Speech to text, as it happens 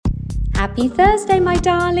Happy Thursday, my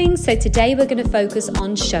darlings. So today we're going to focus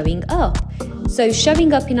on showing up. So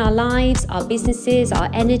showing up in our lives, our businesses,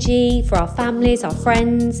 our energy, for our families, our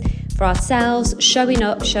friends, for ourselves, showing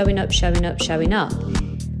up,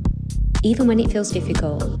 even when it feels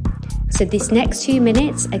difficult. So this next 2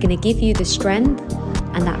 minutes are going to give you the strength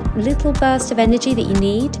and that little burst of energy that you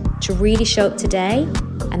need to really show up today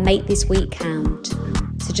and make this week count.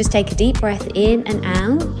 So just take a deep breath in and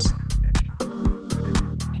out.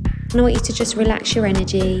 And I want you to just relax your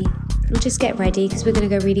energy and just get ready because we're going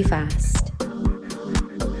to go really fast.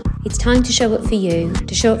 It's time to show up for you,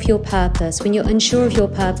 to show up for your purpose. When you're unsure of your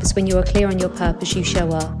purpose, when you are clear on your purpose, you show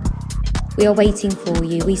up. We are waiting for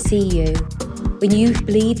you. We see you. When you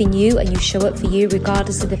believe in you and you show up for you,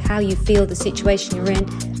 regardless of how you feel, the situation you're in,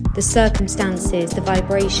 the circumstances, the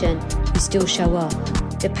vibration, you still show up.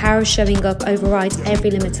 The power of showing up overrides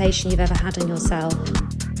every limitation you've ever had on yourself.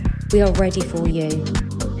 We are ready for you.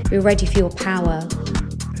 We're ready for your power.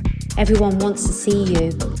 Everyone wants to see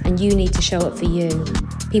you, and you need to show up for you.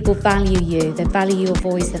 People value you. They value your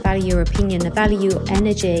voice. They value your opinion. They value your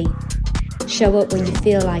energy. Show up when you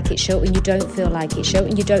feel like it. Show up when you don't feel like it. Show up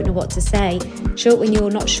when you don't know what to say. Show up when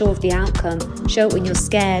you're not sure of the outcome. Show up when you're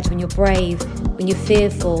scared, when you're brave, when you're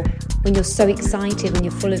fearful, when you're so excited, when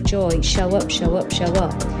you're full of joy. Show up, show up, show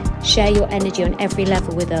up. Share your energy on every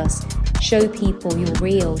level with us. Show people you're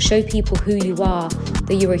real. Show people who you are,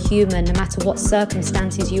 that you're a human. No matter what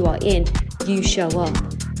circumstances you are in, you show up.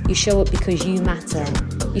 You show up because you matter.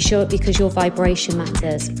 You show up because your vibration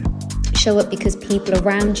matters. Show up because people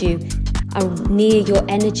around you are near your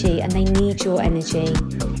energy and they need your energy.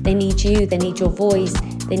 They need you. They need your voice.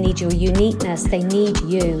 They need your uniqueness. They need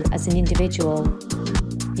you as an individual.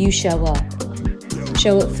 You show up.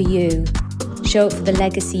 Show up for you. Show up for the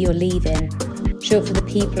legacy you're leaving. Show up for the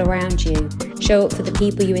people around you. Show up for the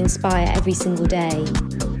people you inspire every single day.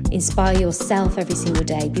 Inspire yourself every single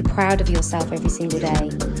day. Be proud of yourself every single day.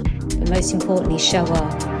 But most importantly, show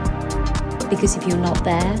up. Because if you're not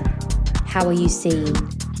there, how are you seen?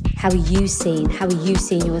 How are you seen? How are you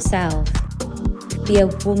seeing yourself? Be a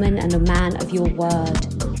woman and a man of your word.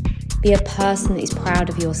 Be a person that is proud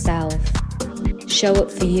of yourself. Show up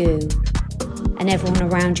for you. And everyone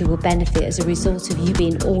around you will benefit as a result of you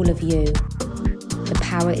being all of you. The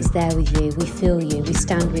power is there with you. We feel you. We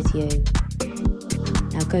stand with you.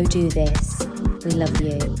 Now go do this. We love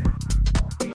you.